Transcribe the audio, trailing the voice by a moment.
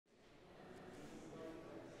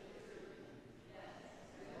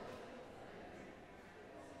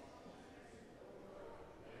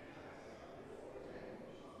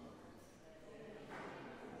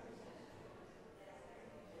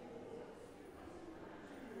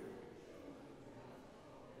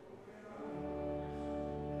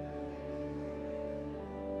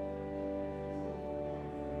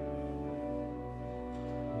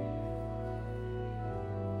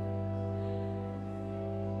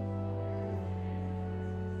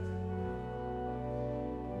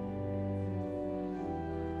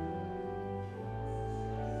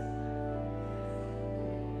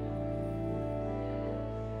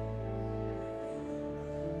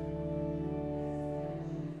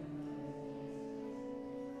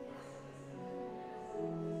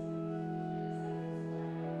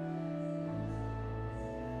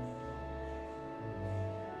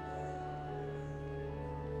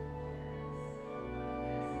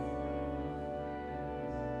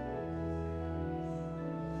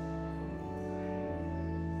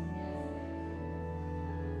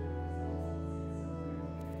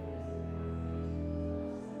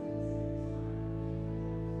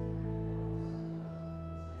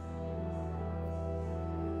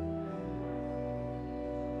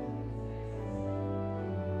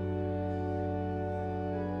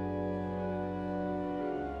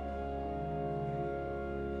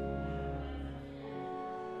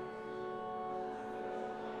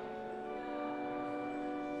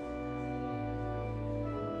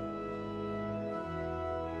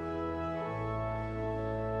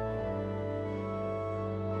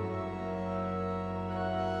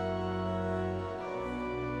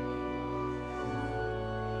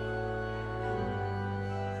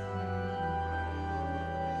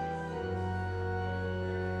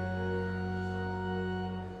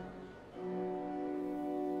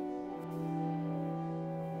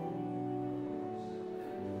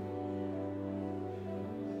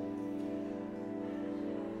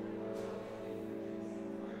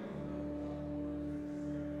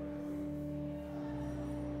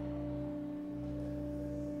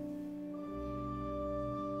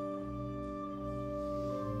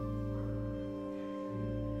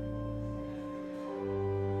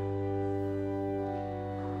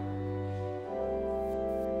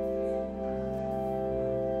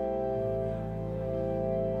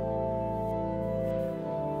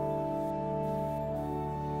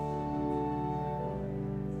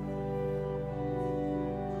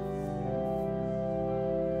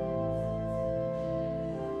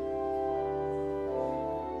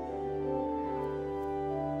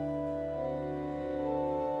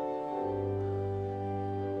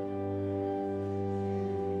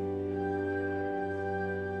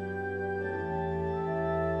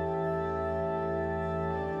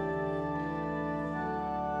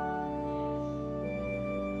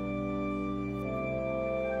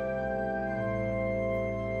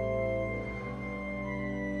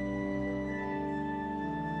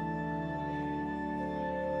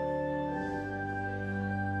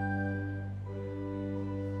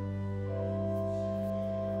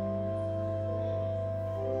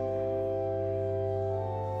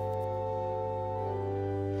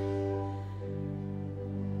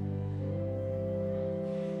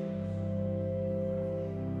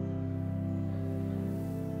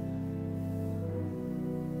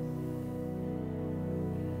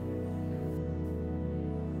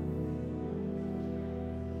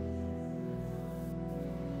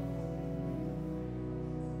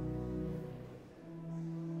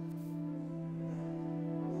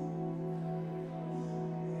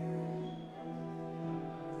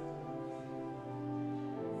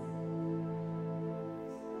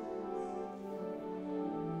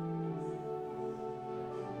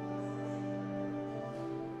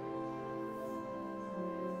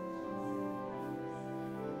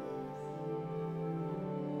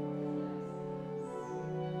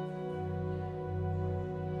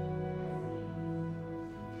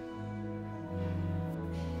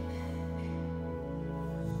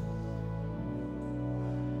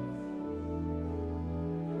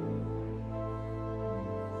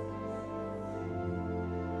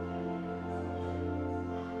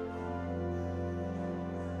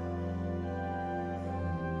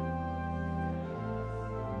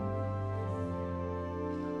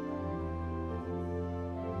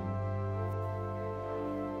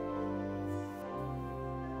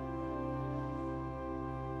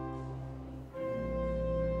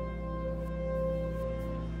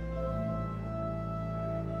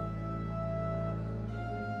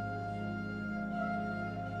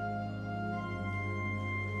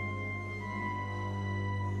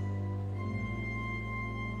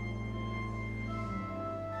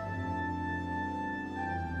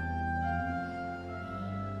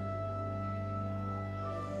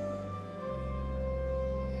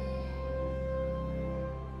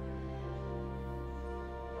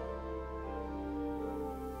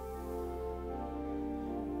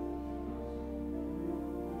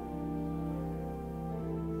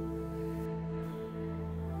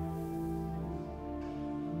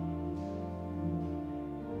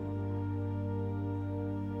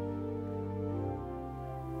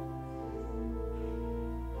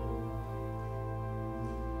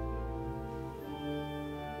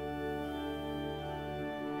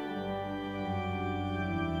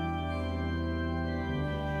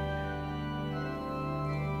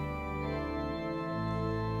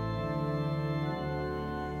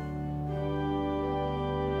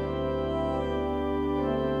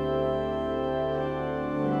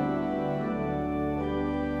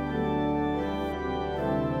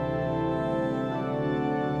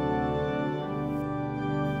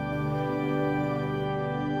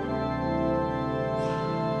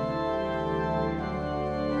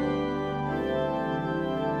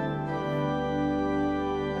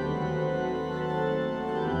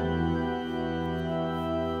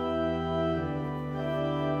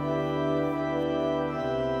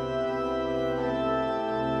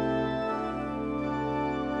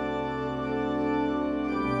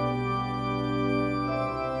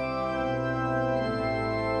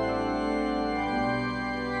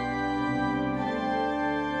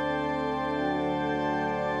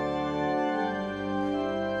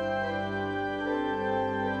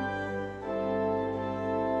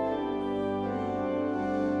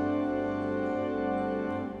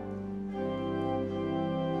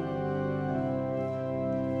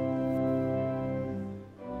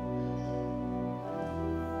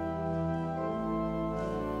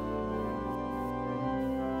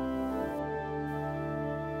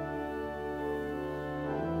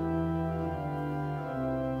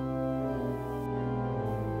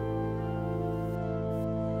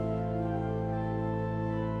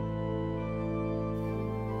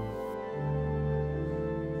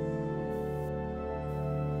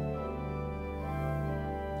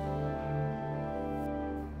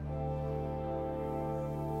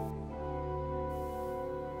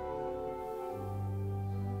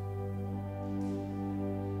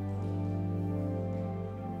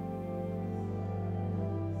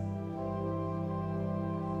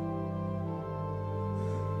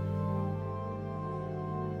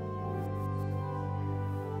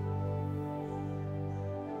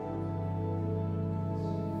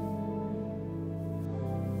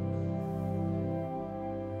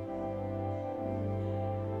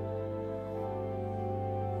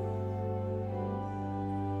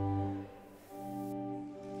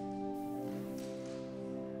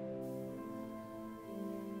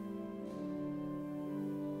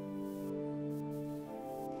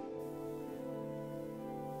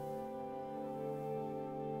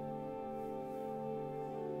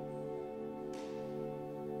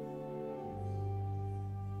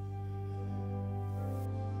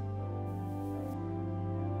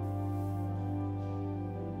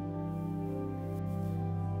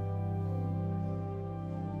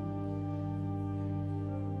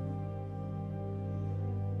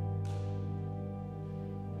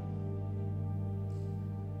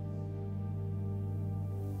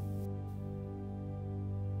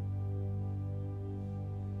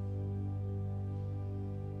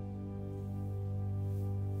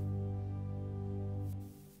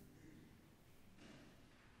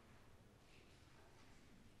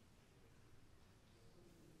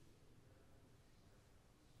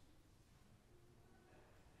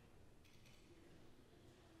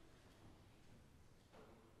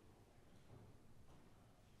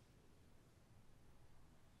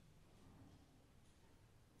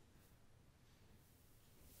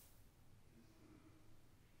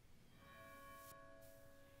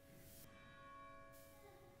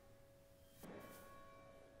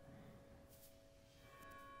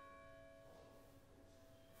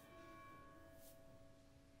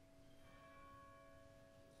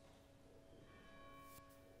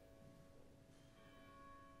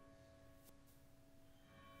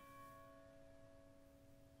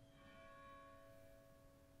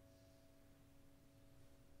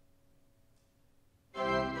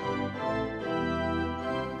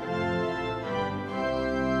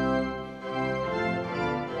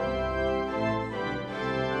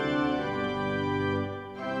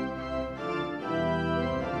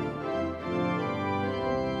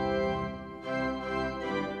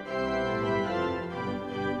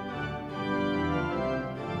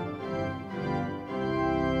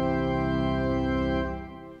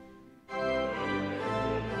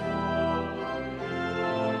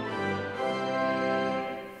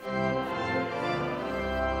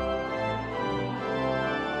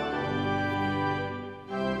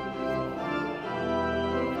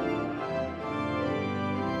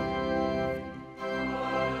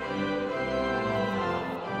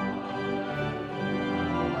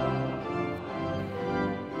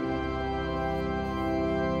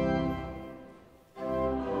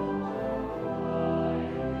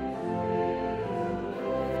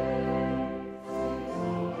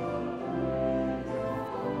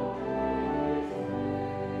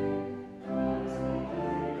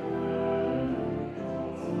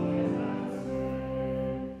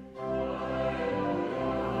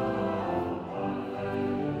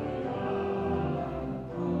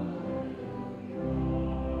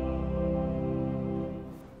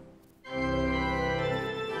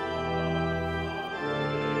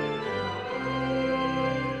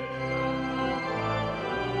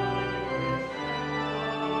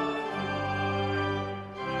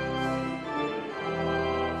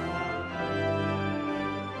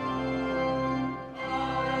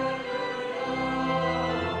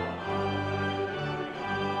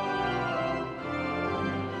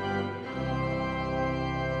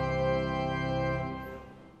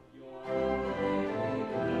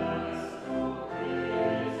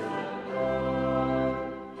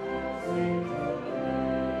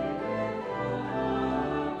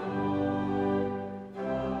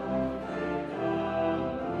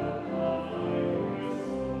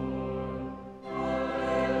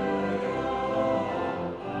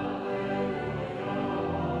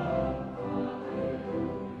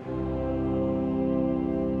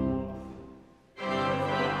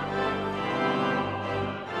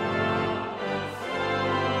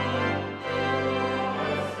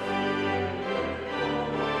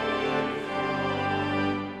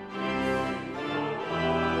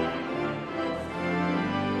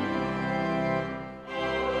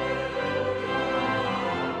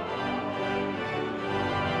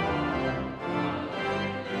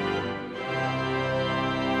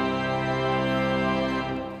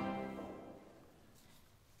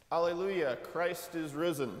Alleluia, Christ is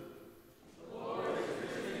risen. The Lord is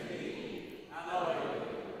risen indeed. Alleluia.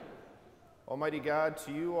 Almighty God,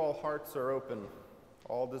 to you all hearts are open,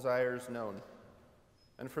 all desires known,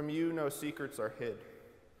 and from you no secrets are hid.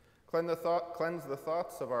 Cleanse the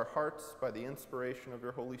thoughts of our hearts by the inspiration of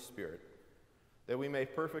your Holy Spirit, that we may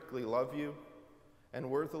perfectly love you and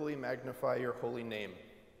worthily magnify your holy name,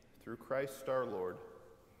 through Christ our Lord.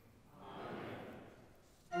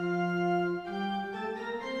 Amen.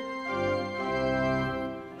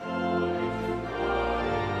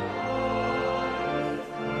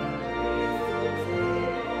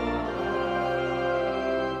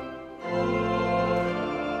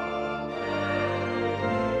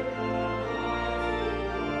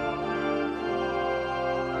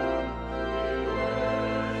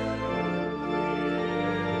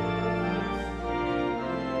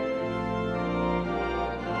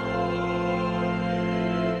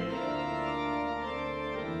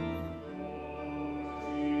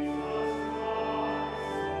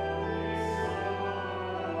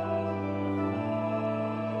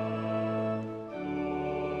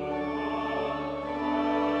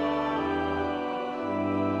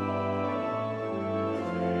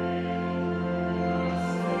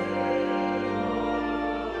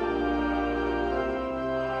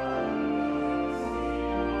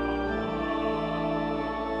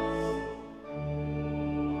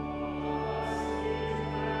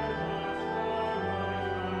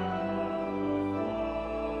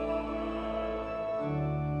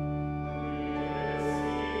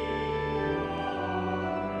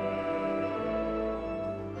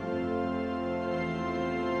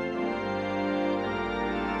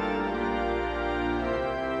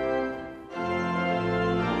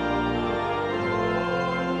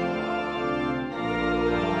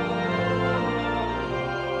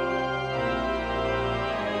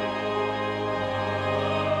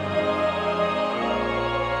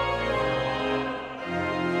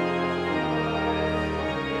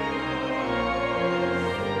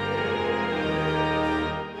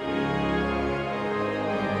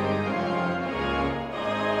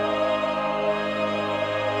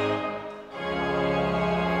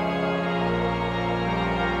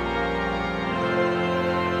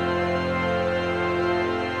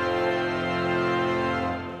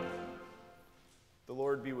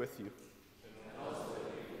 Be with you.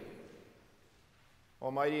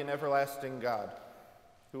 Almighty and everlasting God,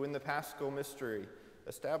 who in the Paschal mystery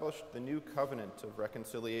established the new covenant of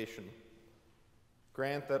reconciliation,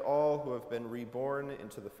 grant that all who have been reborn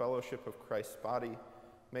into the fellowship of Christ's body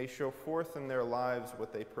may show forth in their lives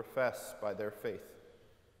what they profess by their faith.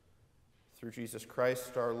 Through Jesus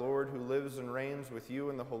Christ our Lord, who lives and reigns with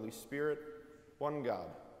you in the Holy Spirit, one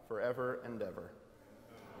God, forever and ever.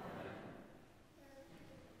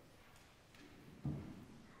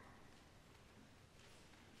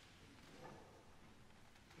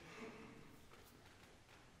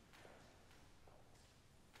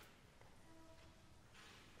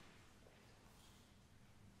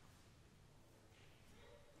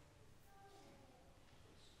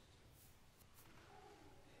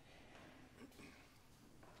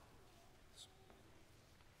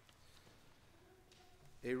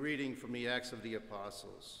 A reading from the Acts of the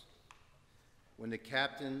Apostles. When the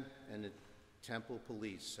captain and the temple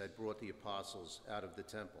police had brought the apostles out of the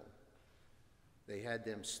temple, they had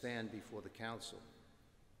them stand before the council.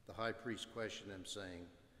 The high priest questioned them, saying,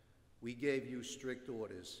 "We gave you strict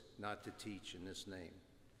orders not to teach in this name.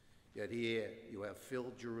 Yet here you have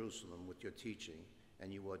filled Jerusalem with your teaching,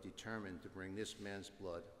 and you are determined to bring this man's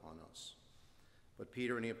blood on us." But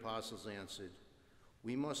Peter and the apostles answered,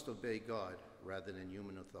 "We must obey God rather than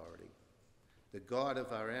human authority. The God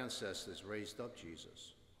of our ancestors raised up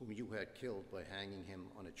Jesus, whom you had killed by hanging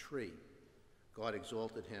him on a tree. God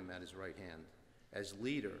exalted him at his right hand as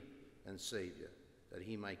leader and savior, that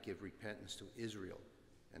he might give repentance to Israel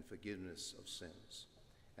and forgiveness of sins.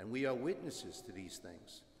 And we are witnesses to these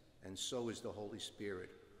things, and so is the Holy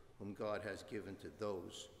Spirit, whom God has given to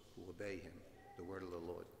those who obey him." The word of the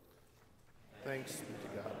Lord. Thanks be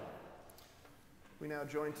to God. We now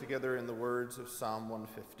join together in the words of Psalm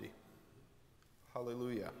 150.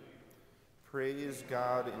 Hallelujah. Praise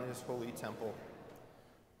God in his holy temple.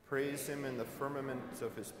 Praise him in the firmament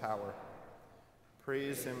of his power.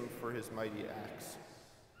 Praise him for his mighty acts.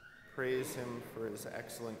 Praise him for his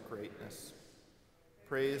excellent greatness.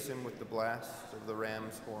 Praise him with the blast of the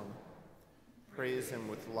ram's horn. Praise him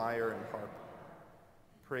with lyre and harp.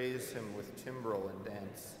 Praise him with timbrel and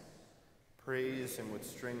dance. Praise him with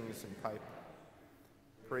strings and pipe.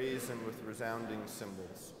 Praise him with resounding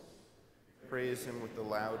cymbals. Praise him with the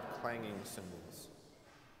loud clanging cymbals.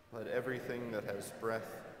 Let everything that has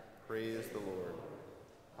breath Praise the Lord.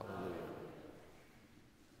 Hallelujah.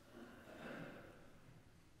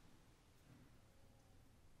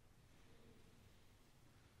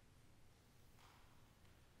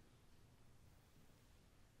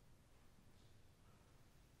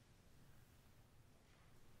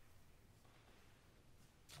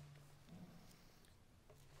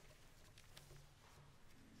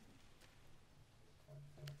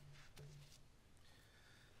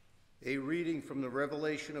 A reading from the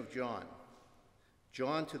Revelation of John.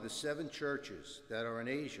 John, to the 7 churches that are in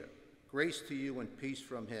Asia, grace to you and peace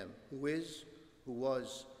from him, who is, who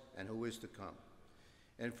was, and who is to come,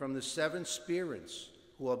 and from the 7 spirits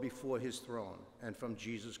who are before his throne, and from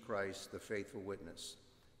Jesus Christ, the faithful witness,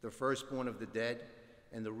 the firstborn of the dead,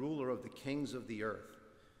 and the ruler of the kings of the earth,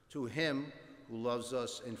 to him who loves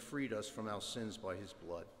us and freed us from our sins by his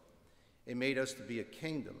blood, and made us to be a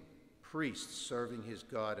kingdom, priests serving his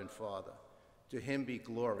God and Father. To him be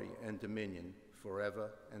glory and dominion forever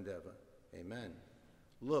and ever. Amen.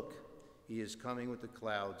 Look, he is coming with the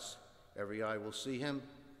clouds. Every eye will see him,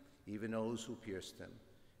 even those who pierced him.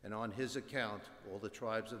 And on his account, all the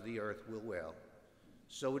tribes of the earth will wail.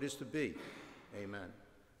 So it is to be. Amen.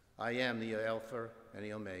 I am the Alpha and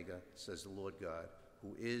the Omega, says the Lord God,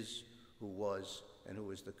 who is, who was, and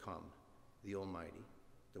who is to come, the Almighty.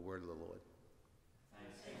 The word of the Lord.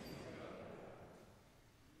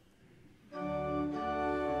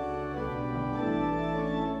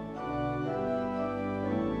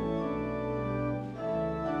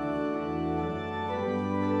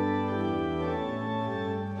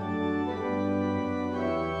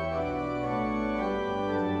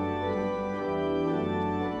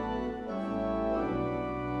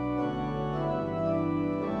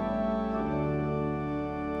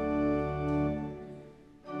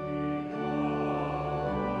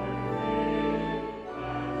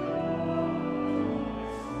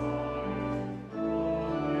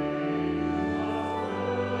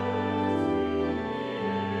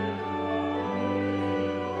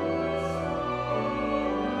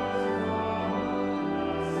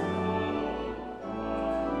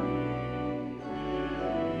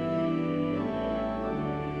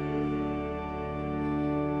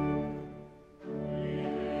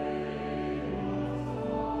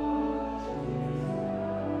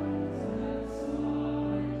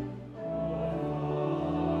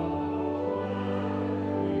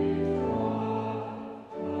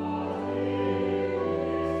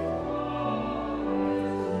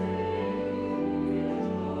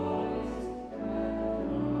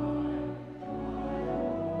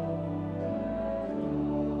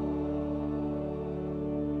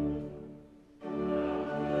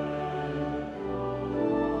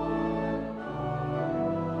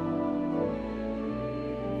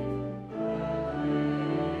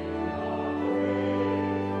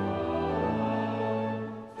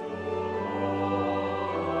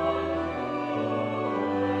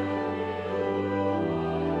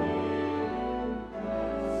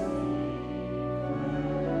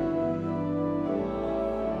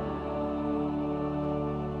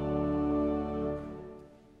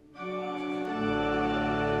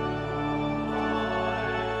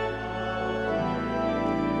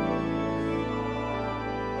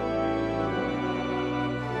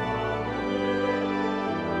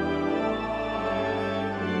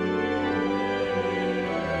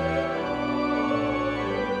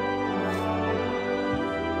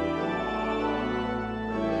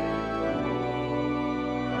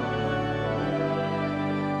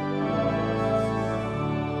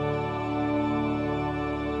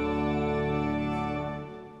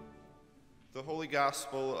 The Holy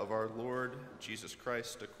Gospel of our Lord Jesus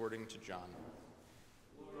Christ according to John.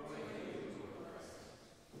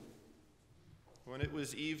 When it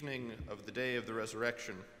was evening of the day of the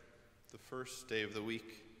resurrection, the first day of the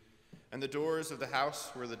week, and the doors of the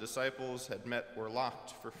house where the disciples had met were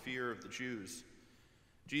locked for fear of the Jews,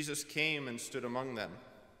 Jesus came and stood among them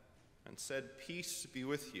and said, "Peace be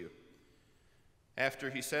with you."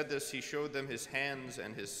 After he said this, he showed them his hands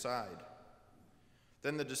and his side.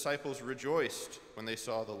 Then the disciples rejoiced when they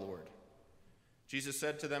saw the Lord. Jesus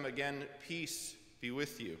said to them again, "Peace be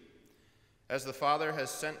with you. As the Father has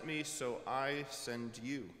sent me, so I send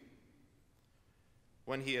you."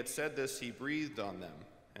 When he had said this, he breathed on them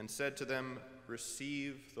and said to them,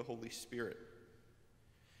 "Receive the Holy Spirit.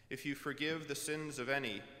 If you forgive the sins of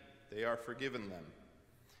any, they are forgiven them.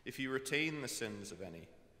 If you retain the sins of any,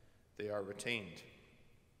 they are retained."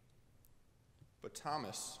 But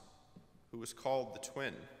Thomas, who was called the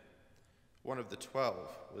twin, one of the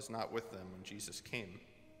 12, was not with them when Jesus came.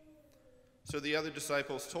 So the other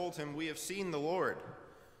disciples told him, "We have seen the Lord."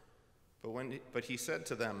 But he said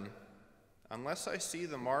to them, "Unless I see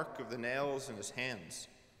the mark of the nails in his hands,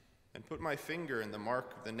 and put my finger in the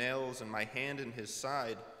mark of the nails and my hand in his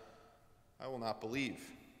side, I will not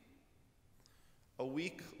believe." A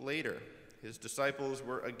week later, his disciples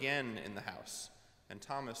were again in the house, and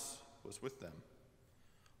Thomas was with them.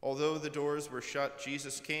 Although the doors were shut,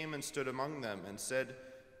 Jesus came and stood among them and said,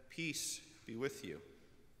 "Peace be with you."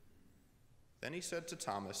 Then he said to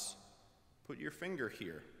Thomas, "Put your finger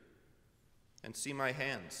here and see my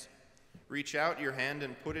hands. Reach out your hand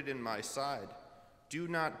and put it in my side. Do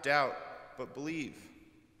not doubt, but believe."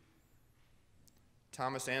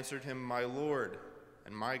 Thomas answered him, "My Lord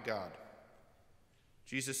and my God."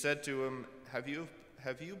 Jesus said to him, Have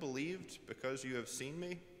you believed because you have seen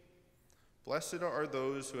me? Blessed are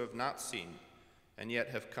those who have not seen and yet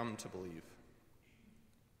have come to believe.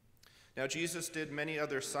 Now Jesus did many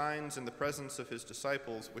other signs in the presence of his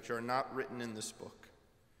disciples, which are not written in this book.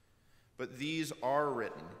 But these are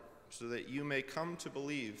written so that you may come to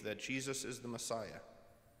believe that Jesus is the Messiah,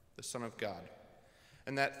 the Son of God,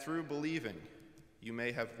 and that through believing you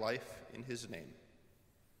may have life in his name.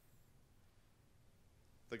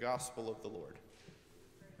 The Gospel of the Lord.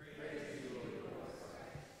 Praise you, Lord.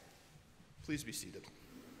 Please be seated.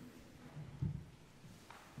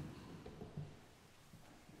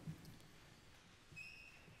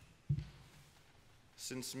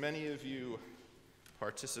 Since many of you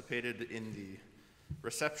participated in the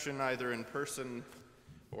reception either in person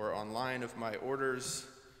or online of my orders,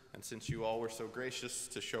 and since you all were so gracious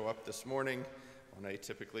to show up this morning on a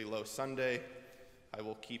typically low Sunday, I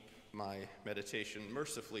will keep my meditation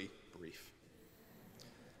mercifully brief.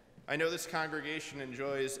 I know this congregation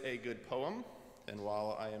enjoys a good poem, and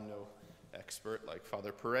while I am no expert like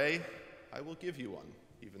Father Perret, I will give you one,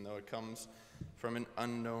 even though it comes from an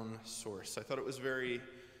unknown source. I thought it was very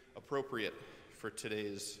appropriate for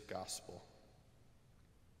today's gospel.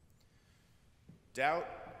 Doubt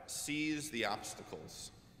sees the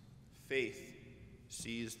obstacles. Faith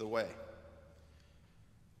sees the way.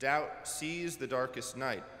 Doubt sees the darkest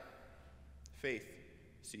night. Faith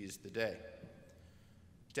sees the day.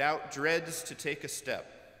 Doubt dreads to take a step.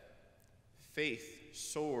 Faith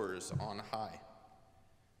soars on high.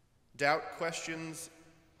 Doubt questions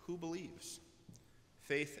who believes.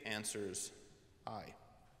 Faith answers, I.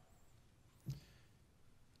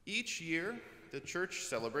 Each year, the church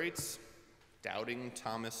celebrates Doubting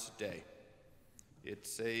Thomas Day.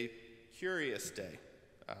 It's a curious day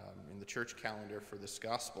in the church calendar for this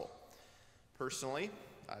gospel. Personally,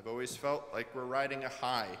 I've always felt like we're riding a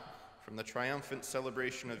high from the triumphant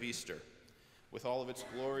celebration of Easter with all of its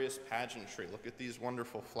glorious pageantry. Look at these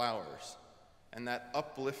wonderful flowers and that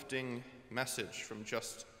uplifting message from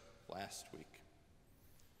just last week.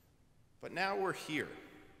 But now we're here,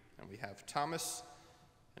 and we have Thomas,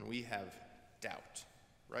 and we have doubt,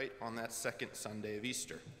 right on that second Sunday of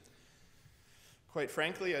Easter. Quite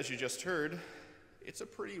frankly, as you just heard, it's a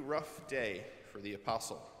pretty rough day for the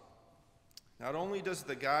apostle. Not only does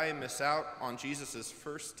the guy miss out on Jesus'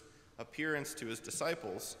 first appearance to his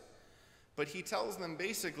disciples, but he tells them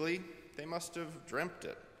basically they must have dreamt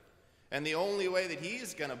it. And the only way that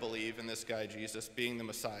he's going to believe in this guy Jesus being the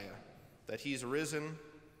Messiah, that he's risen,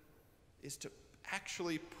 is to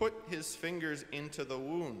actually put his fingers into the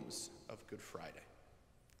wounds of Good Friday.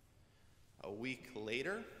 A week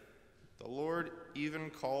later, the Lord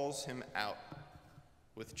even calls him out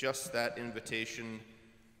with just that invitation,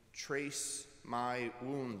 trace my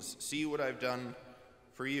wounds, see what I've done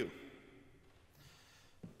for you.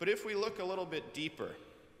 But if we look a little bit deeper,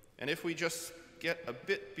 and if we just get a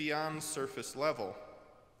bit beyond surface level,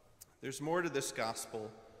 there's more to this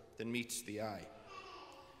gospel than meets the eye.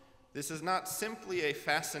 This is not simply a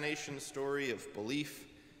fascination story of belief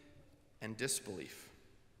and disbelief.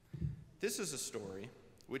 This is a story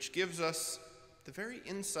which gives us the very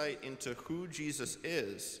insight into who Jesus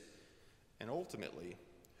is and ultimately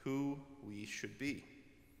who we should be.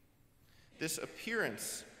 This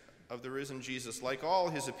appearance of the risen Jesus, like all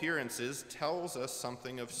his appearances, tells us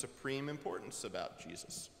something of supreme importance about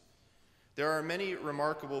Jesus. There are many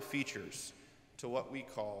remarkable features to what we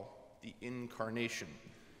call the incarnation,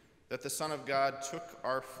 that the Son of God took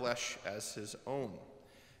our flesh as his own,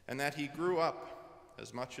 and that he grew up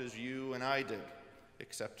as much as you and I did,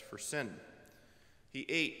 except for sin. He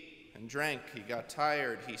ate and drank, he got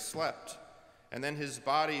tired, he slept, and then his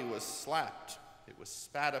body was slapped, it was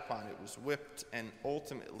spat upon, it was whipped, and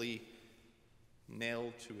ultimately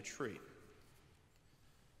nailed to a tree.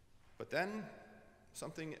 But then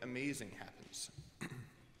something amazing happens.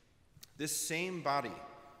 This same body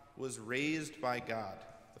was raised by God,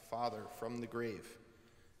 the Father, from the grave,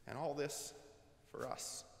 and all this for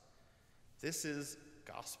us. This is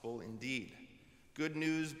gospel indeed, good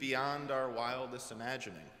news beyond our wildest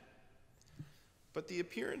imagining. But the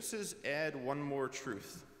appearances add one more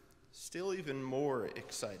truth, still even more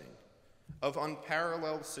exciting, of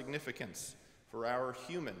unparalleled significance for our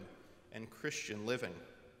human and Christian living.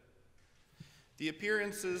 The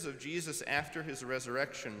appearances of Jesus after his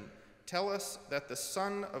resurrection tell us that the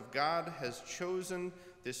Son of God has chosen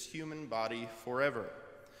this human body forever.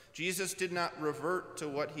 Jesus did not revert to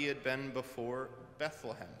what he had been before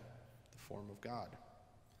Bethlehem, the form of God.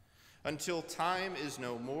 Until time is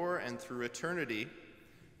no more and through eternity,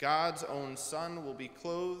 God's own Son will be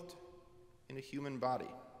clothed in a human body.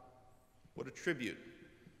 What a tribute.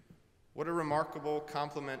 What a remarkable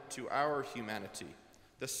compliment to our humanity.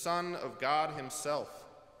 The Son of God himself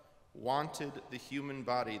wanted the human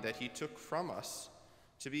body that he took from us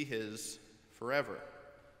to be his forever.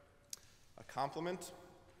 A compliment,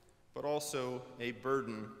 but also a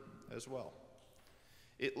burden as well.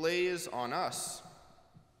 It lays on us,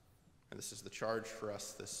 and this is the charge for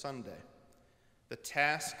us this Sunday, the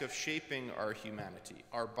task of shaping our humanity,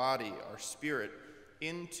 our body, our spirit,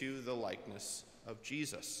 into the likeness of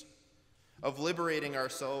Jesus, of liberating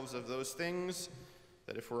ourselves of those things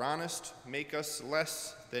that, if we're honest, make us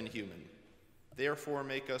less than human, therefore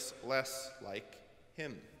make us less like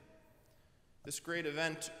him. This great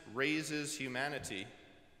event raises humanity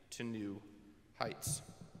to new heights.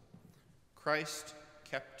 Christ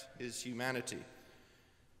kept his humanity.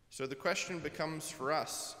 So the question becomes for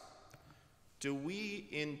us, do we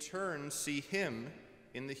in turn see him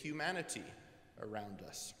in the humanity around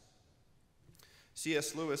us?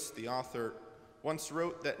 C.S. Lewis, the author, once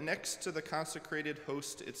wrote that next to the consecrated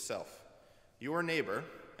host itself, your neighbor,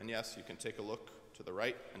 and yes, you can take a look to the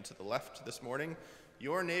right and to the left this morning,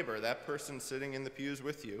 your neighbor, that person sitting in the pews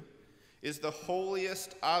with you, is the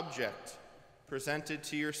holiest object presented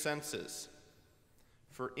to your senses.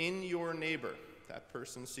 For in your neighbor, that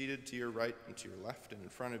person seated to your right and to your left and in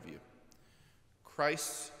front of you,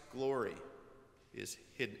 Christ's glory is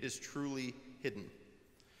truly hidden.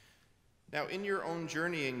 Now, in your own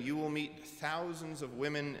journeying, you will meet thousands of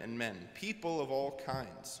women and men, people of all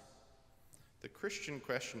kinds. The Christian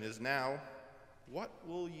question is now, what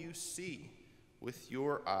will you see with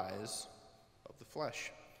your eyes of the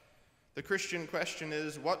flesh? The Christian question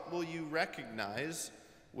is, what will you recognize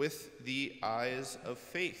with the eyes of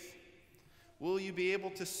faith? Will you be able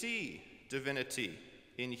to see divinity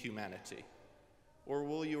in humanity? Or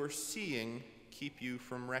will your seeing keep you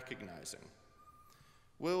from recognizing?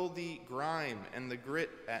 Will the grime and the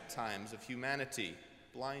grit at times of humanity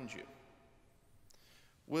blind you?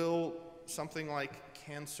 Will something like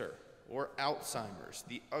cancer or Alzheimer's,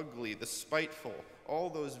 the ugly, the spiteful, all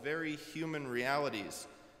those very human realities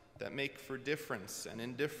that make for difference and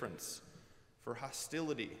indifference, for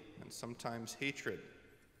hostility and sometimes hatred,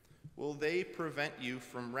 will they prevent you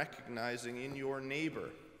from recognizing in your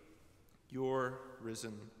neighbor your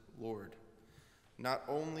risen Lord? Not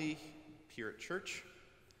only here at church,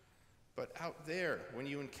 but out there when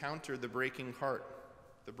you encounter the breaking heart,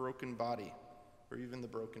 the broken body, or even the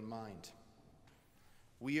broken mind.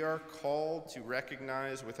 We are called to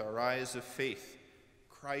recognize with our eyes of faith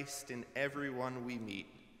Christ in everyone we meet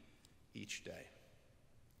each day.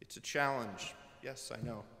 It's a challenge, yes, I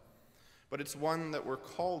know, but it's one that we're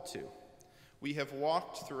called to. We have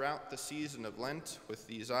walked throughout the season of Lent with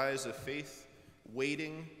these eyes of faith,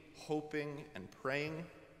 waiting, hoping, and praying.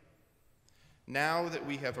 Now that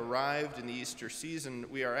we have arrived in the Easter season,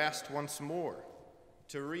 we are asked once more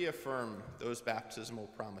to reaffirm those baptismal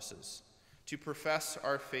promises, to profess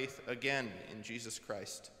our faith again in Jesus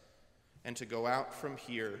Christ, and to go out from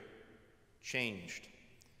here changed.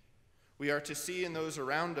 We are to see in those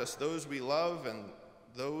around us, those we love and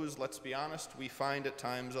those, let's be honest, we find at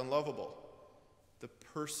times unlovable, the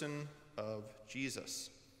person of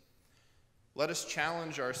Jesus. Let us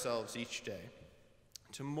challenge ourselves each day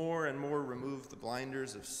to more and more remove the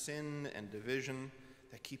blinders of sin and division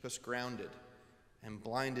that keep us grounded and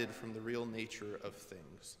blinded from the real nature of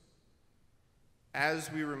things.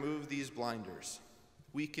 As we remove these blinders,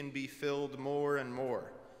 we can be filled more and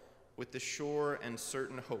more with the sure and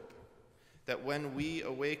certain hope that when we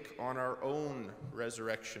awake on our own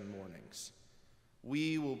resurrection mornings,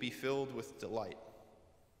 we will be filled with delight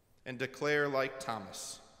and declare like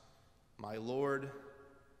Thomas, "My Lord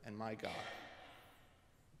and my God."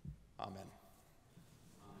 Amen.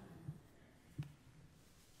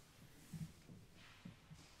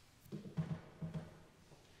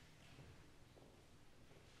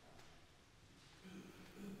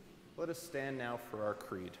 Let us stand now for our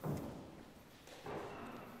creed.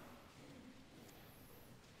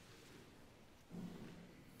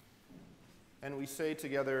 And we say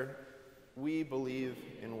together, we believe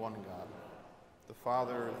in one God, the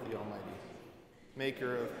Father of the Almighty,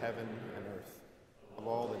 maker of heaven and earth, of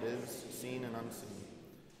all that is, seen and unseen.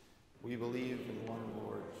 We believe in one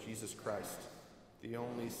Lord, Jesus Christ, the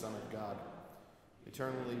only Son of God,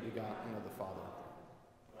 eternally begotten of the Father.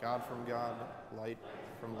 God from God, light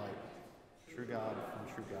from light, true God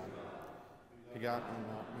from true God, begotten,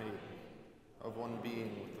 not made, of one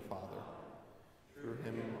being with the Father. Through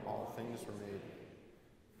him all things were made.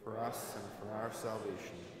 For us and for our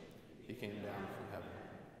salvation, he came down from heaven.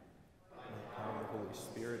 In the power of the Holy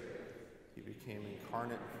Spirit, he became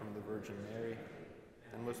incarnate from the Virgin Mary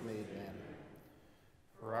and was made man.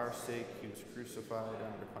 For our sake, he was crucified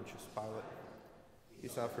under Pontius Pilate. He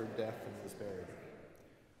suffered death and was buried.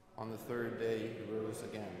 On the third day, he rose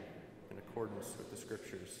again, in accordance with the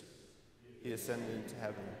Scriptures. He ascended into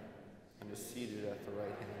heaven and is seated at the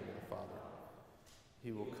right hand of the Father.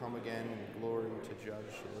 He will come again in glory to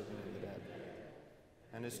judge the living and the dead,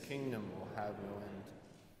 and his kingdom will have no end.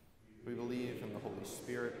 We believe in the Holy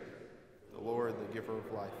Spirit, the Lord, the giver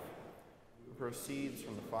of life, who proceeds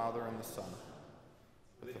from the Father and the Son.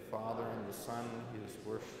 With the Father and the Son he is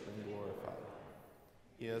worshipped and glorified.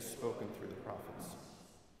 He has spoken through the prophets.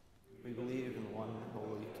 We believe in one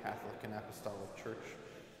holy Catholic and Apostolic Church.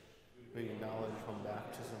 We acknowledge one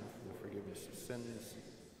baptism for the forgiveness of sins.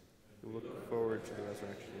 We look forward to the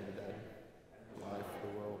resurrection of the dead, and life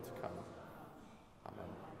of the world to come. Amen.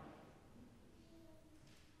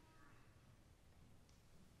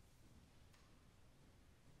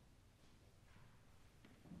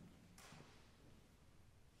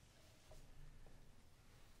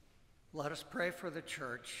 Let us pray for the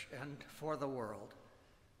Church and for the world.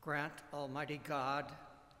 Grant, Almighty God,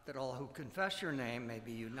 that all who confess your name may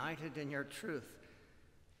be united in your truth,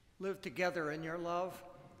 live together in your love,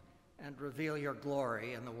 and reveal your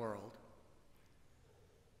glory in the world.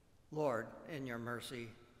 Lord, in your mercy,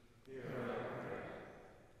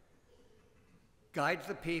 guide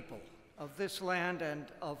the people of this land and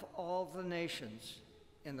of all the nations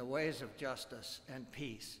in the ways of justice and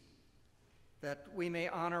peace, that we may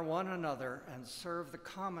honor one another and serve the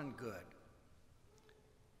common good.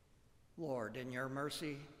 Lord, in your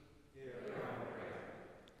mercy,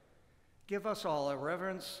 give us all a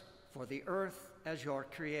reverence for the earth as your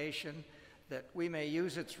creation, that we may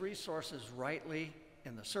use its resources rightly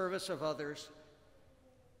in the service of others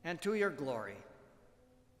and to your glory.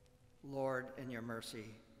 Lord, in your mercy.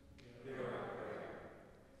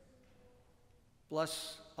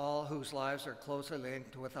 Bless all whose lives are closely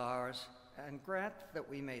linked with ours, and grant that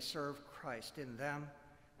we may serve Christ in them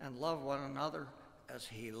and love one another as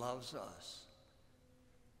he loves us.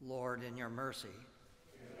 Lord, in your mercy.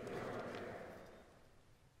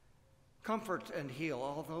 Comfort and heal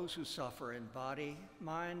all those who suffer in body,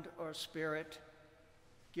 mind, or spirit.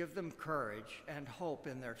 Give them courage and hope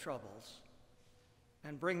in their troubles,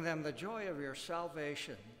 and bring them the joy of your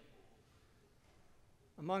salvation.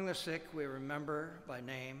 Among the sick, we remember by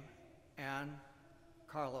name Anne,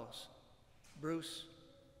 Carlos, Bruce,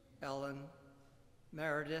 Ellen,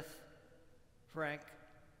 Meredith, Frank,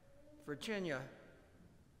 Virginia,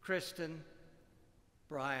 Kristen,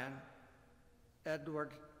 Brian,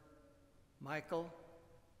 Edward, Michael,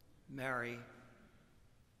 Mary,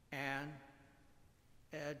 Anne,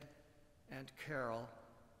 Ed, and Carol.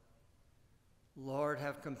 Lord,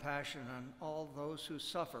 have compassion on all those who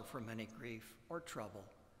suffer from any grief or trouble.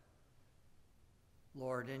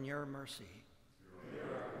 Lord, in your mercy.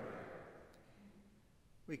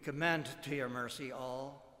 We commend to your mercy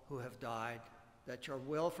all who have died, that your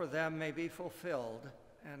will for them may be fulfilled,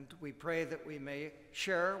 and we pray that we may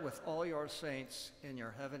share with all your saints in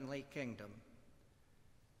your heavenly kingdom.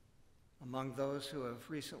 Among those who have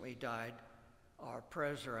recently died, our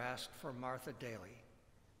prayers are asked for Martha Daly.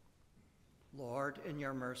 Lord, in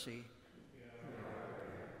your mercy.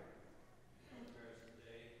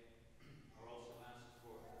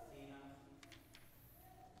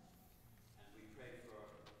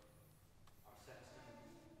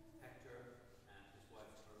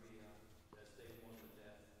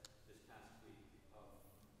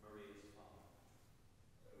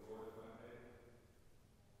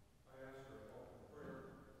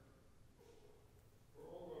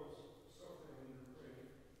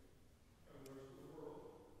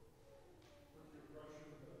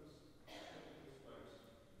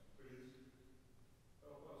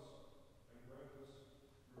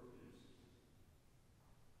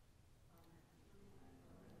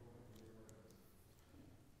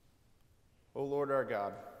 O Lord our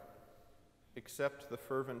God, accept the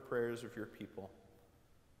fervent prayers of your people.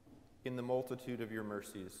 In the multitude of your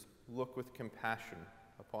mercies, look with compassion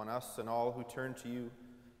upon us and all who turn to you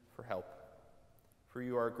for help. For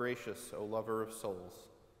you are gracious, O lover of souls,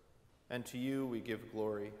 and to you we give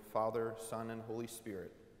glory, Father, Son, and Holy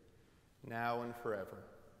Spirit, now and forever.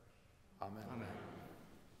 Amen. Amen.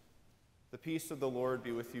 The peace of the Lord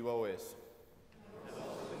be with you always. And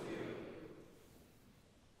also with you.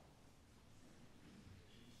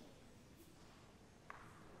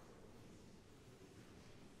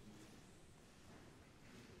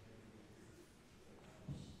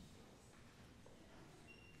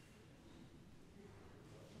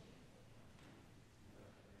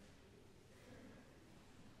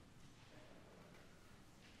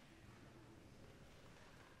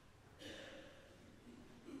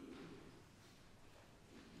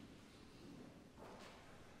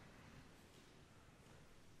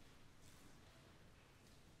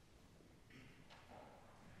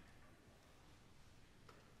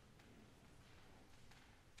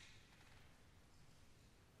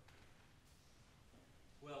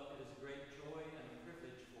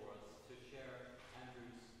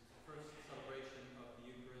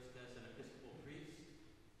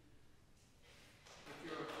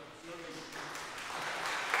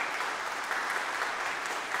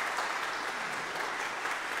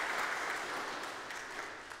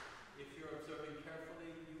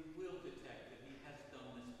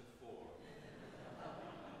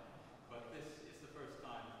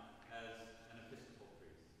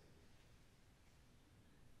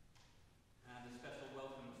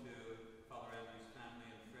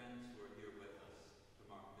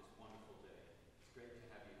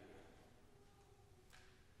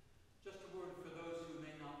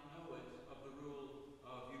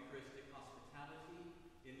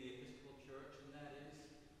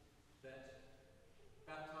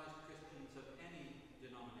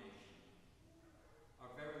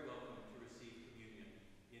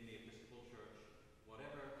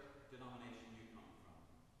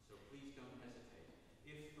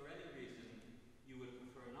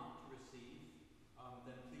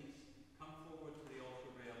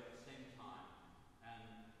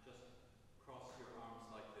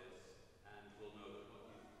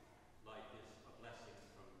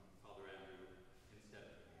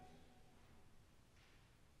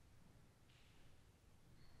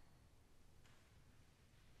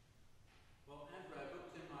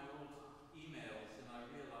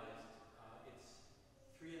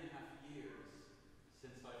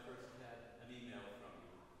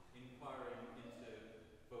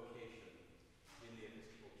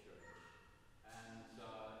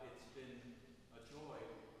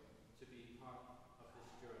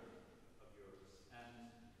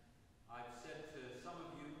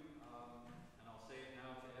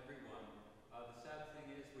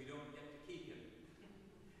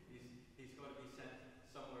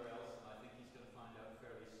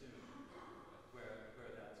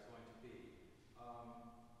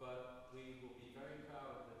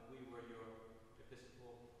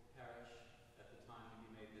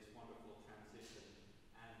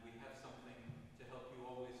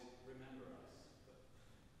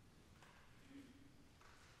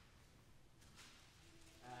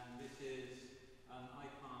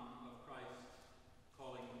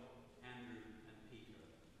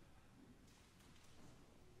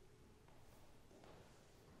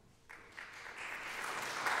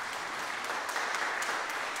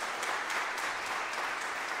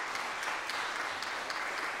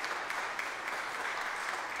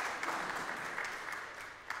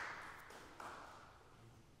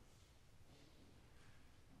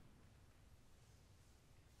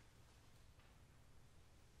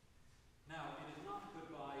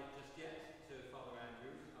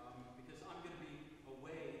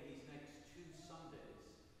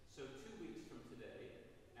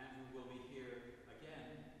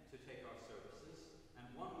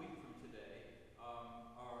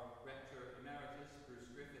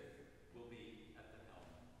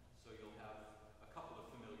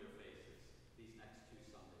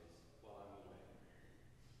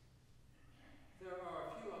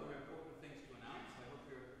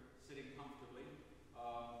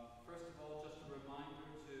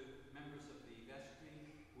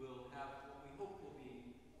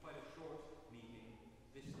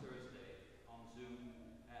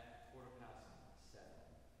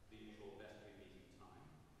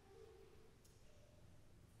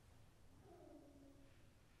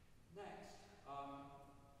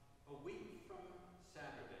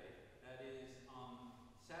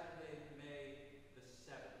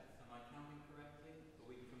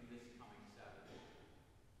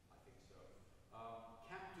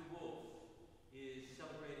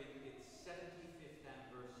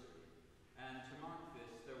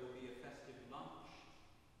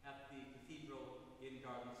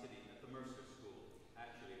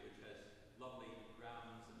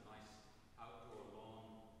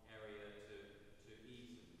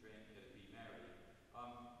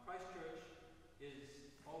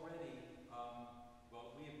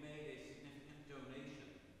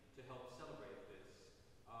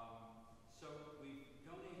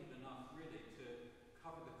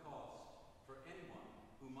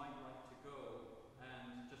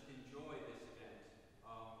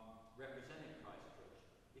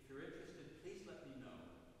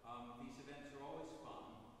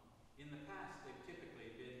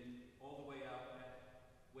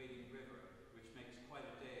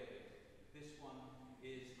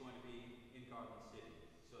 Garden City,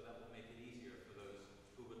 so that will make it easier for those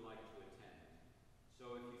who would like to attend.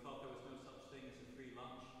 So if you thought there was no such thing as a free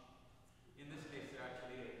lunch, in this case there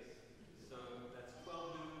actually is. So that's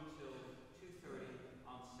 12 noon till 2:30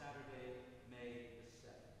 on Saturday, May the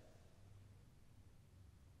 7th.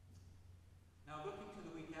 Now looking to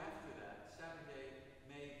the week after that, Saturday,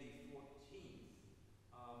 May the 14th,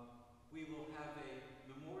 we will have a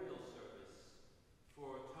memorial service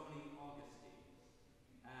for Tony Augustine.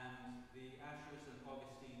 And the Ashers and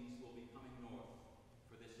Augustines will be coming north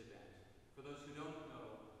for this event. For those who don't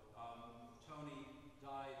know,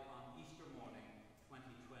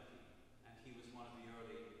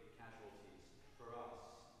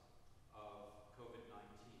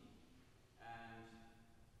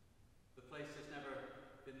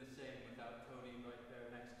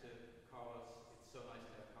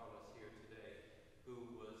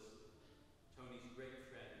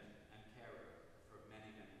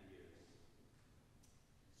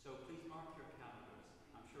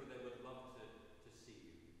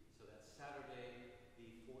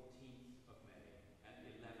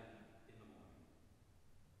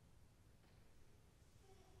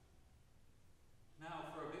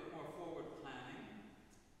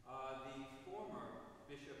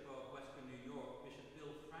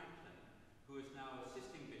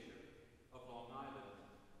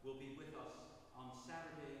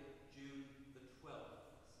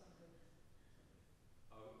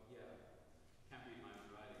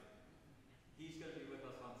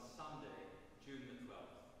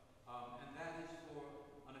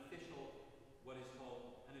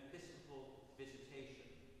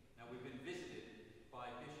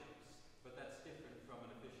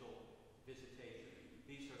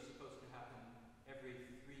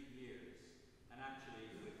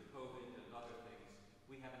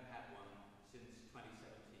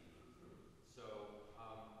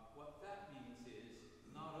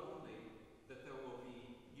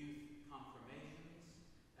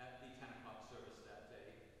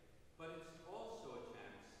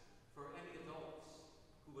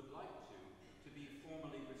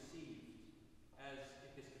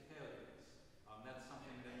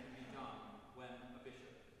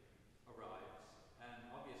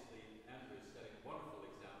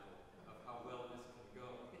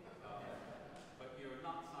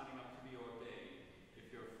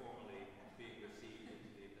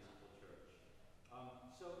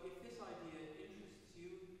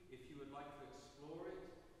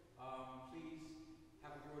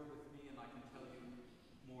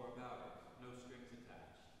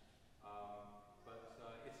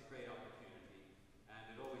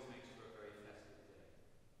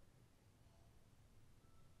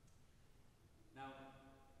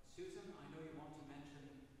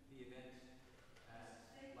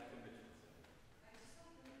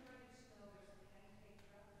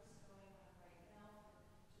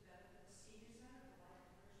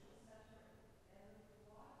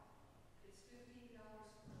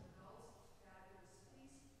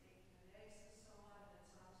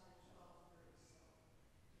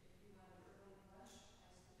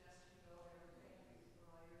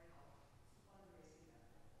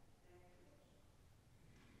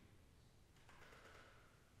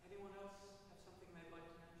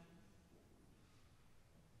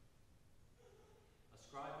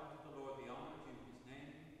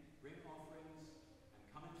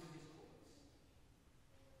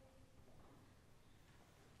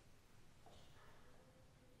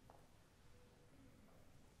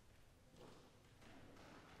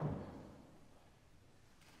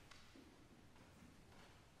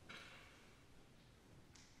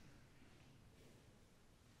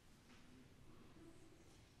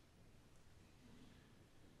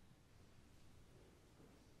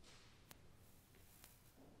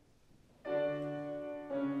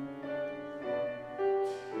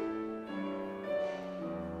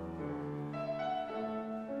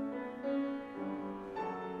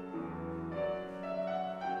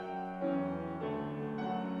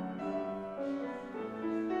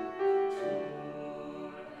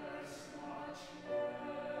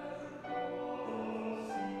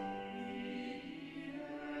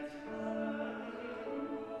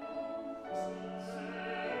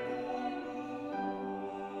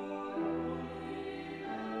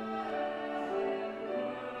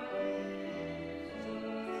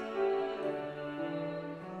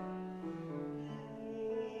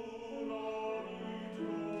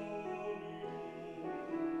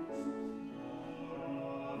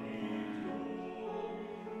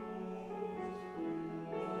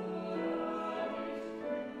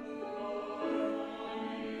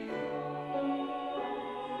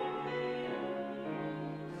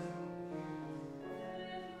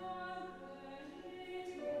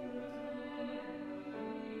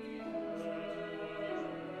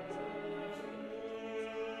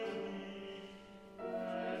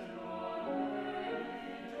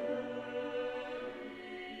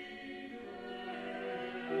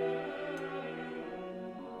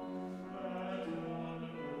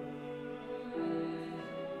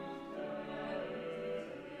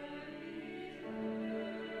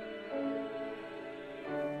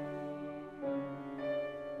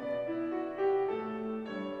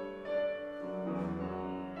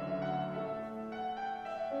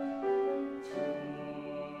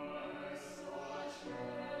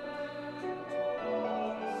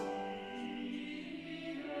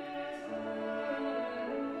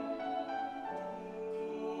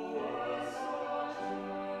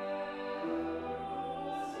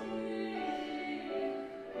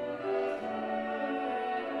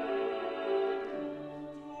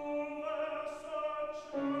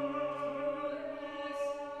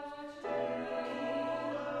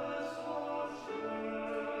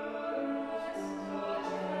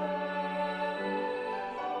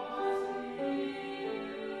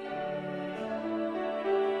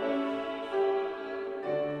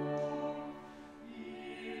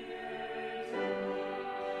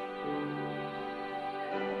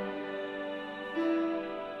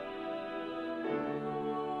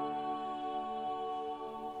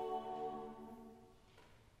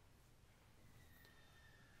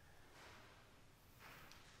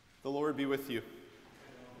 Lord be with you.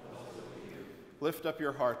 Lift up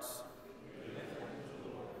your hearts.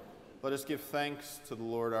 Let us give thanks to the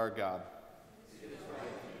Lord our God.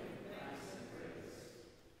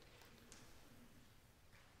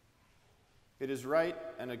 It is right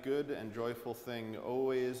and a good and joyful thing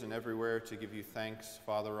always and everywhere to give you thanks,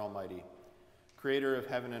 Father Almighty, Creator of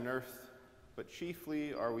heaven and earth, but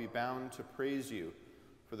chiefly are we bound to praise you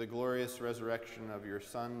for the glorious resurrection of your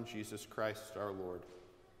Son, Jesus Christ our Lord.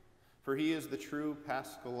 For he is the true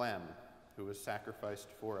Paschal Lamb who was sacrificed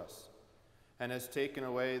for us and has taken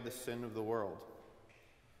away the sin of the world.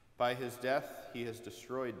 By his death he has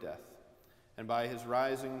destroyed death, and by his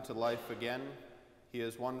rising to life again, he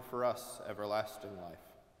has won for us everlasting life.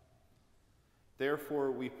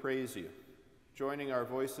 Therefore we praise you, joining our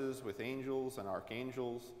voices with angels and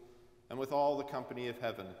archangels, and with all the company of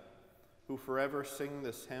heaven, who forever sing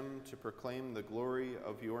this hymn to proclaim the glory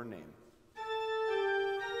of your name.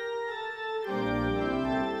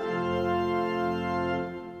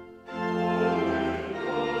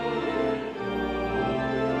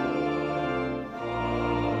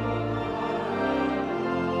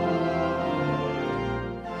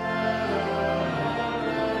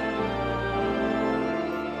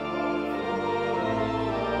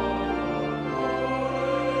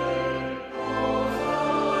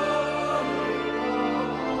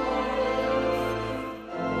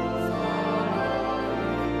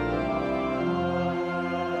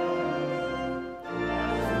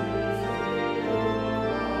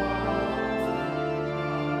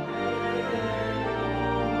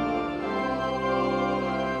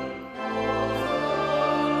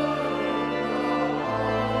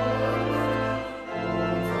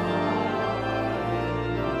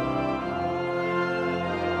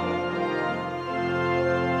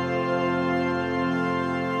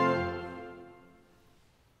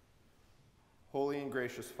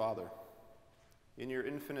 Gracious Father, in your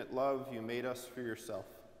infinite love you made us for yourself,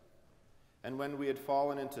 and when we had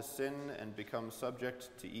fallen into sin and become subject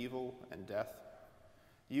to evil and death,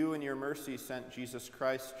 you in your mercy sent Jesus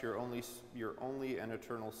Christ, your only and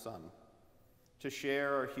eternal Son, to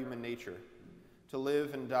share our human nature, to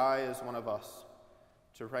live and die as one of us,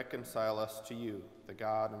 to reconcile us to you, the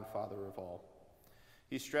God and Father of all.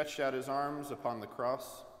 He stretched out his arms upon the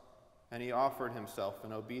cross, and he offered himself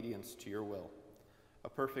in obedience to your will, a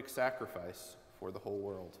perfect sacrifice for the whole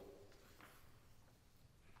world.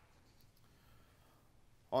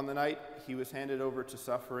 On the night he was handed over to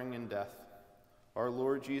suffering and death, our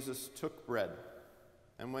Lord Jesus took bread,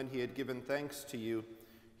 and when he had given thanks to you,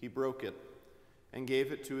 he broke it and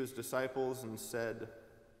gave it to his disciples and said,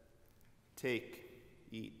 "Take,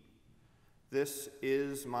 eat. This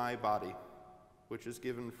is my body, which is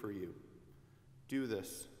given for you. Do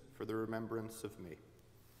this for the remembrance of me."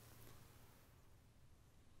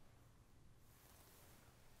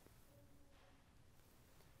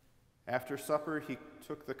 After supper, he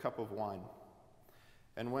took the cup of wine,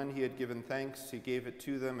 and when he had given thanks, he gave it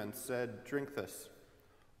to them and said, "Drink this,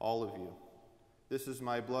 all of you. This is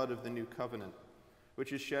my blood of the new covenant,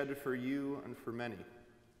 which is shed for you and for many,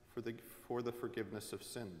 for the forgiveness of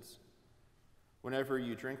sins. Whenever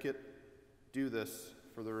you drink it, do this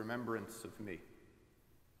for the remembrance of me."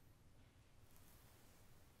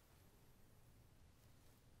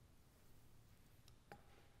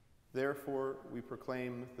 Therefore, we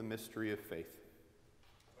proclaim the mystery of faith.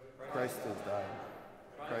 Christ has died.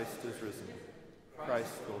 Christ is risen.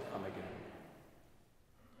 Christ will come again.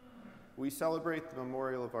 We celebrate the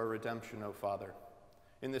memorial of our redemption, O Father,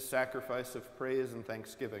 in this sacrifice of praise and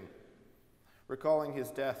thanksgiving. Recalling his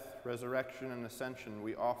death, resurrection, and ascension,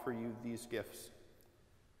 we offer you these gifts.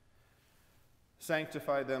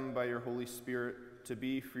 Sanctify them by your Holy Spirit to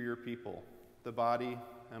be for your people the body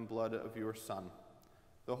and blood of your Son,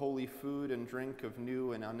 the holy food and drink of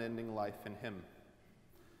new and unending life in him.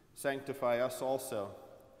 Sanctify us also,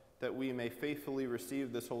 that we may faithfully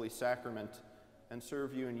receive this holy sacrament and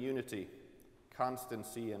serve you in unity,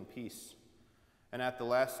 constancy, and peace. And at the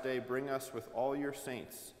last day, bring us with all your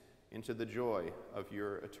saints into the joy of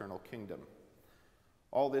your eternal kingdom.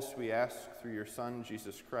 All this we ask through your Son,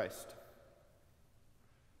 Jesus Christ.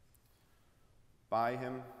 By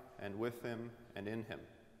him, and with him, and in him,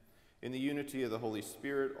 in the unity of the Holy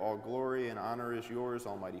Spirit, all glory and honor is yours,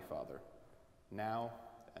 Almighty Father, now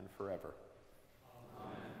and forever.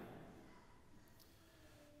 Amen.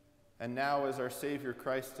 And now, as our Savior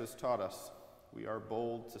Christ has taught us, we are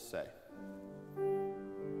bold to say,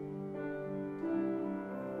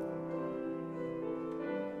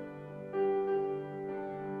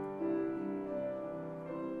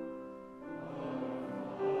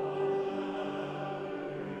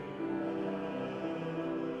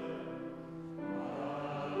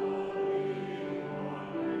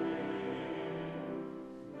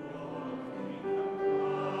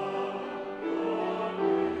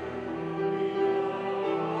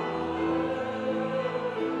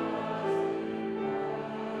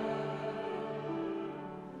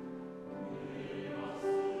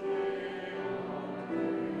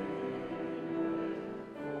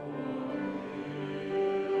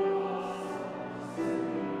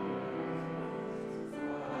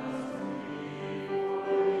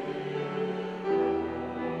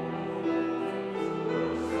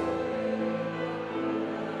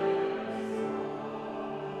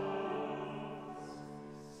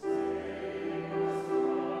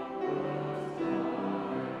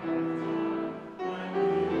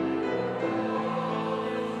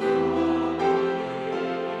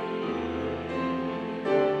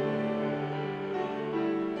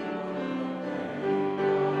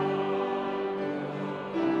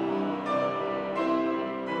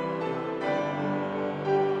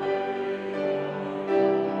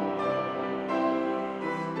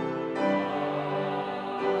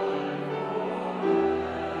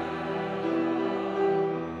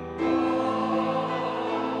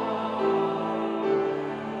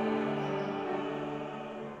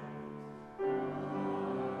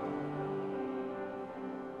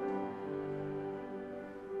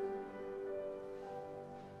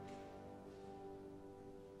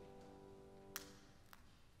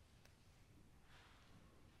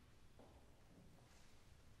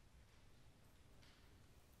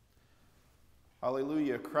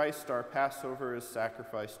 Alleluia, Christ our Passover is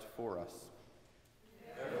sacrificed for us.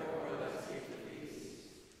 Therefore, let us keep the peace.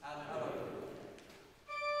 Alleluia.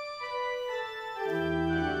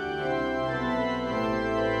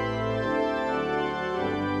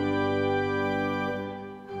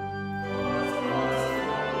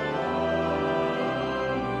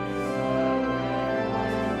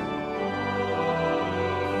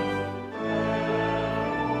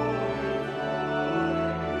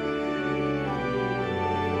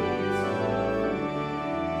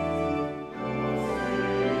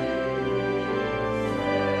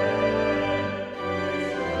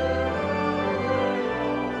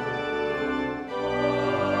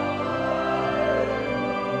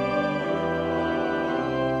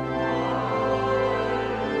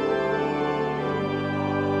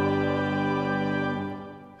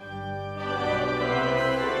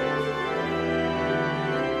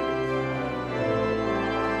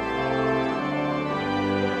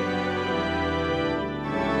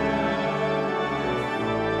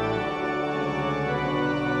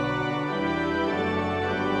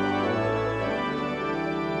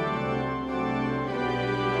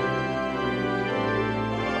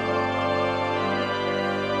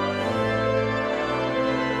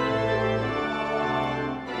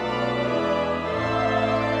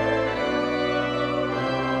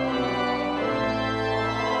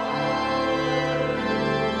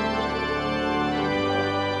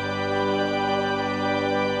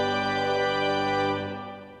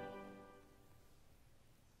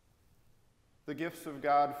 The gifts of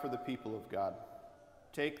God for the people of God.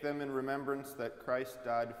 Take them in remembrance that Christ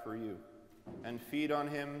died for you, and feed on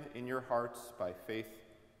him in your hearts by faith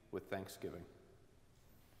with thanksgiving.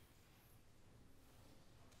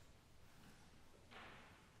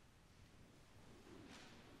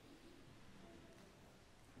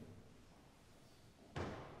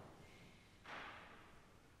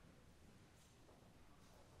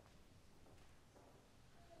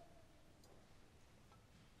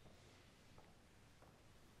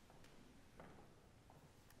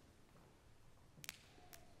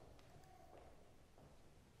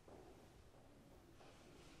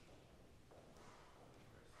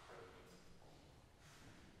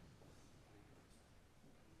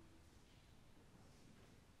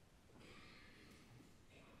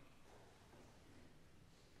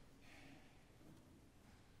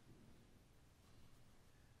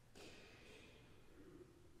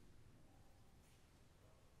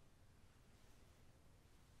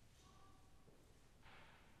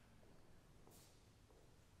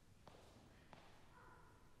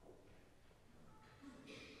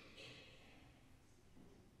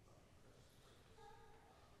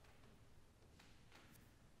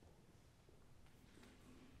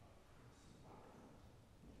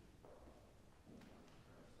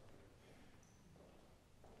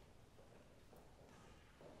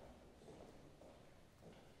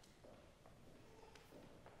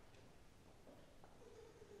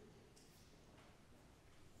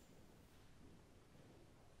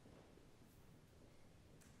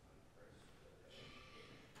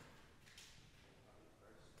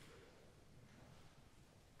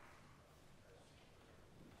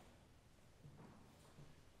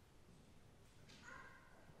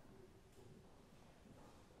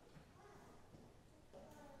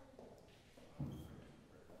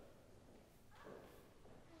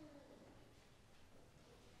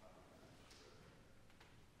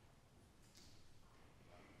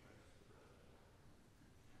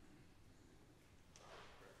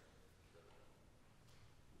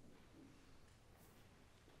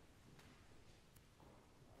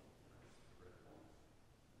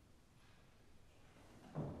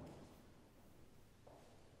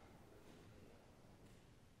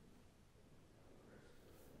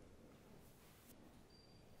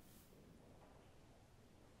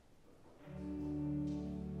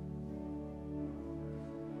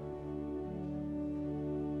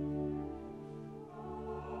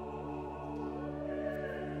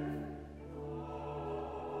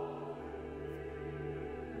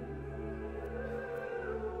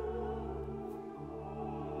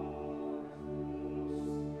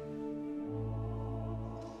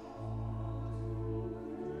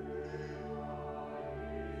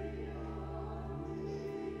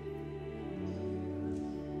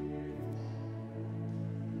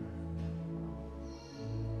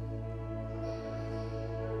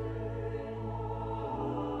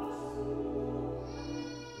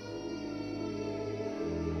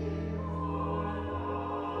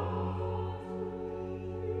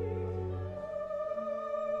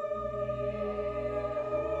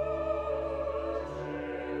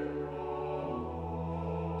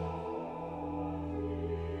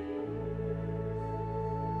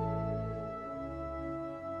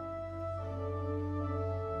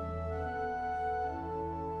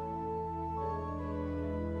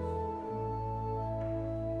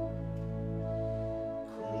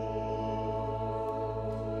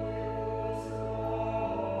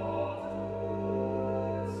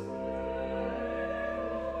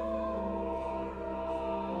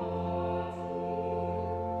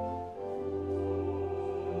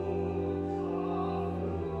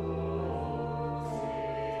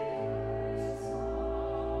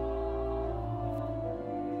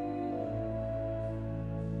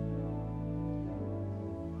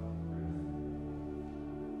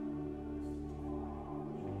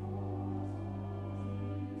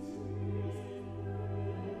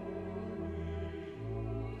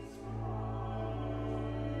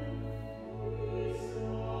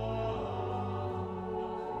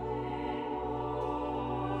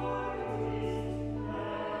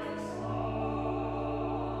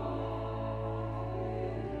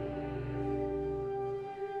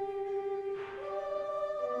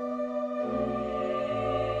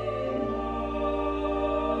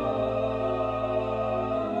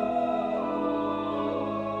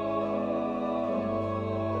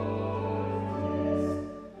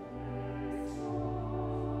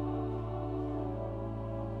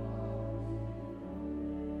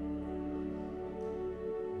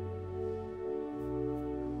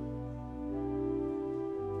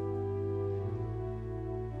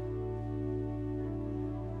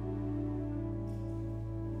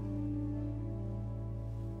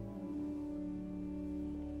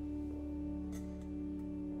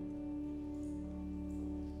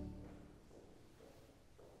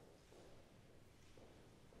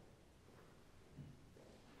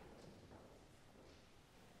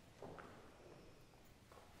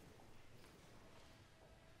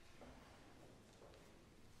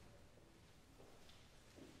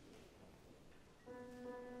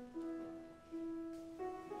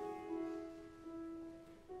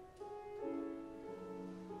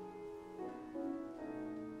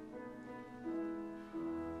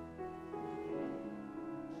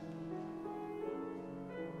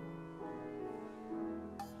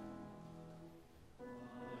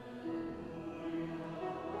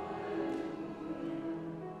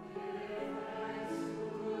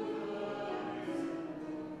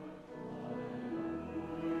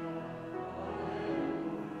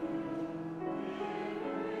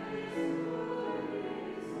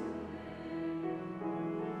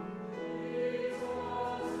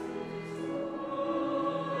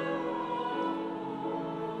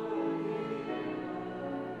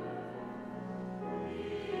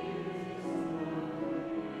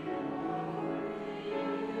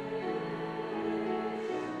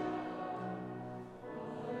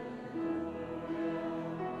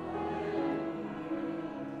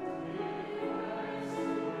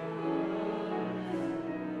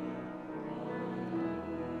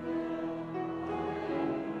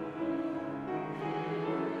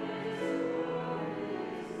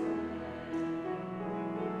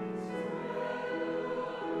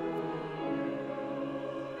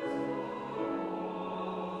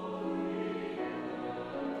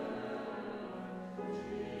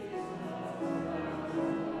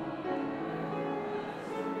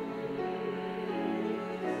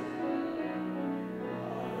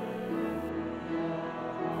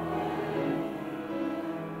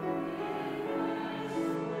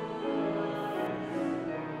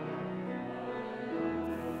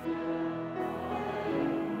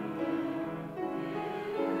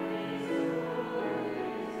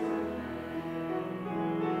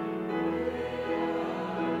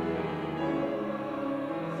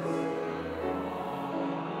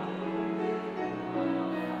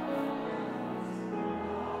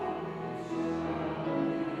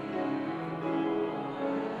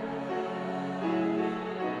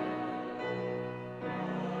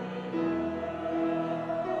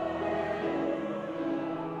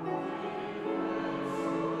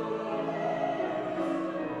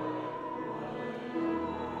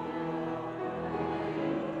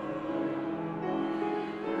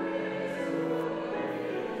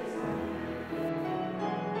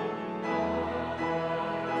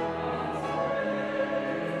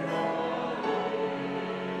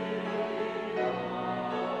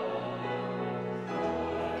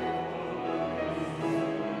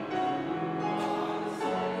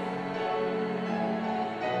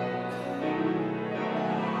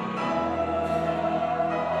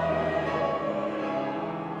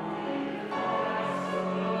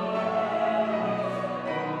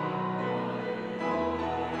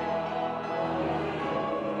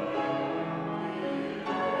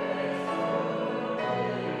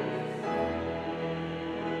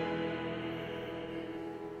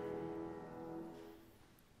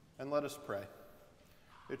 let us pray.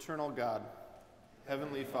 Eternal God,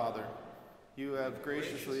 Heavenly Father, you have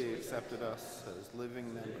graciously accepted us as living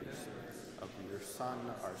members of your Son,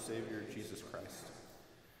 our Savior, Jesus Christ.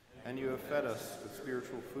 And you have fed us with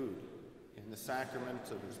spiritual food in the sacrament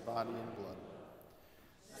of his body and blood.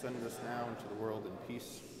 Send us now into the world in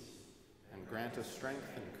peace, and grant us strength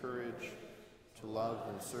and courage to love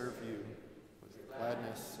and serve you with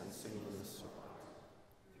gladness and singleness.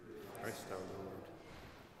 Christ our Lord.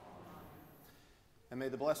 And may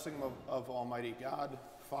the blessing of Almighty God,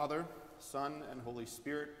 Father, Son, and Holy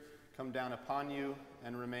Spirit come down upon you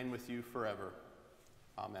and remain with you forever.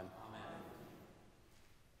 Amen.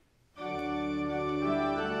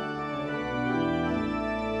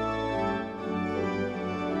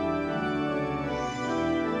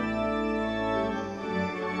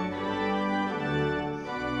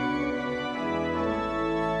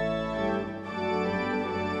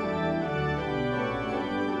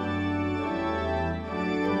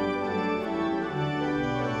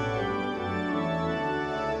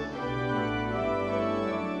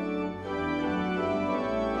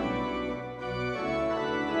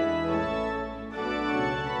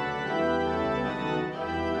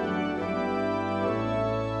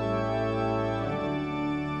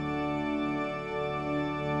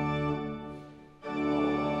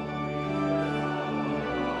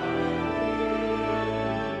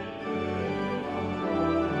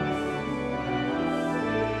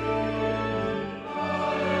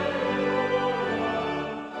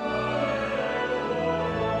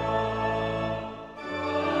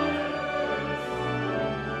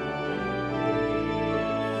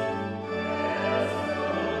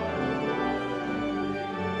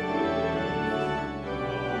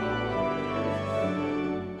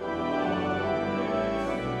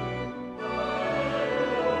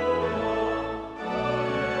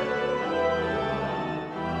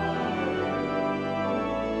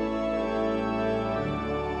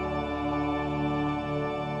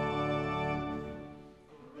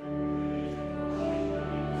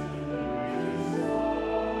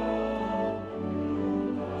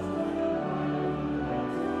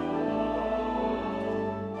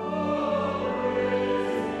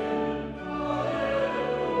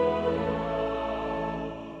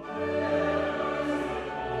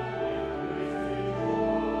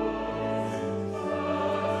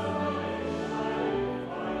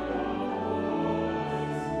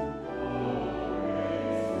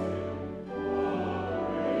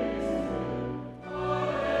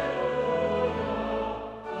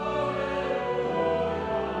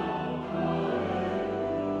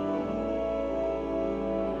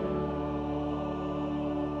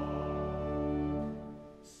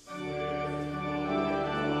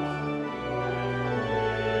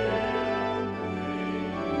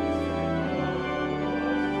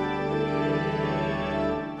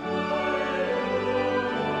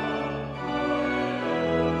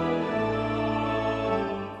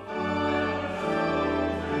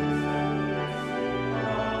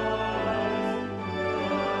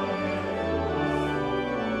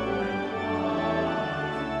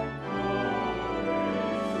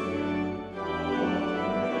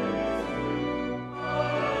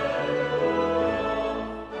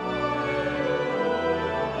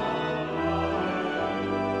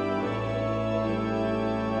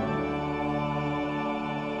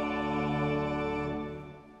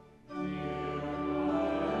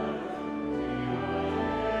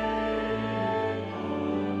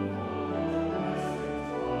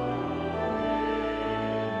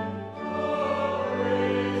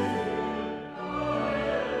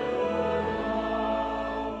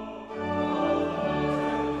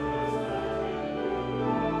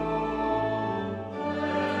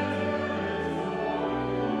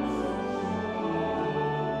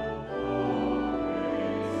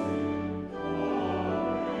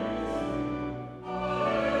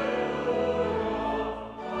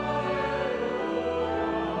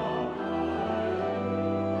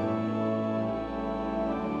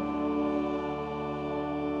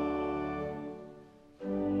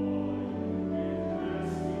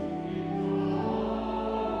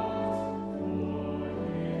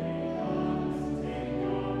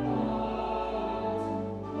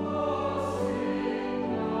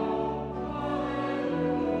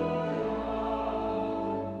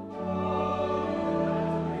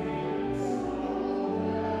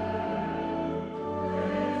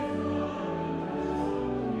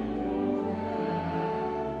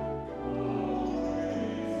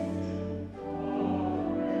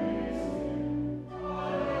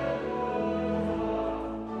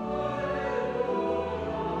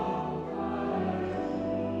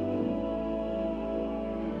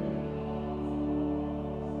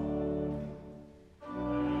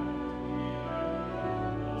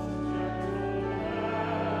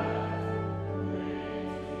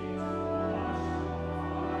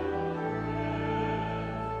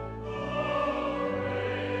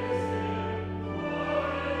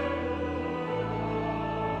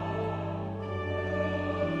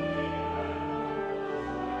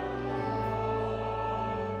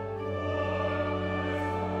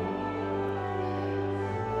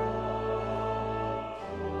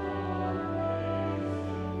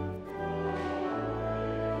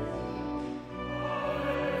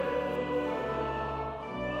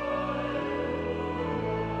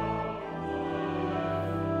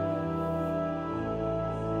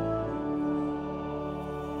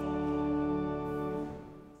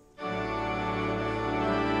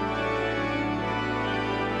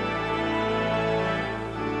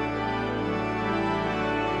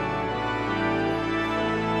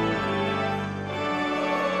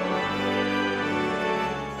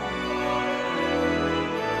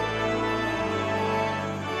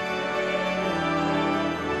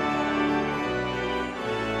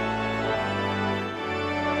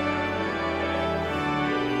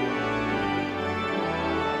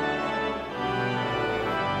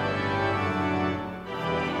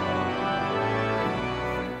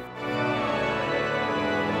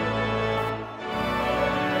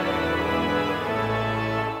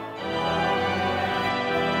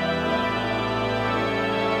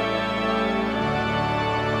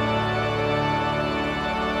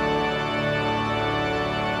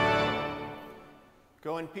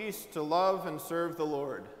 in peace to love and serve the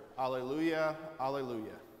Lord. Alleluia,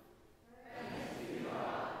 alleluia.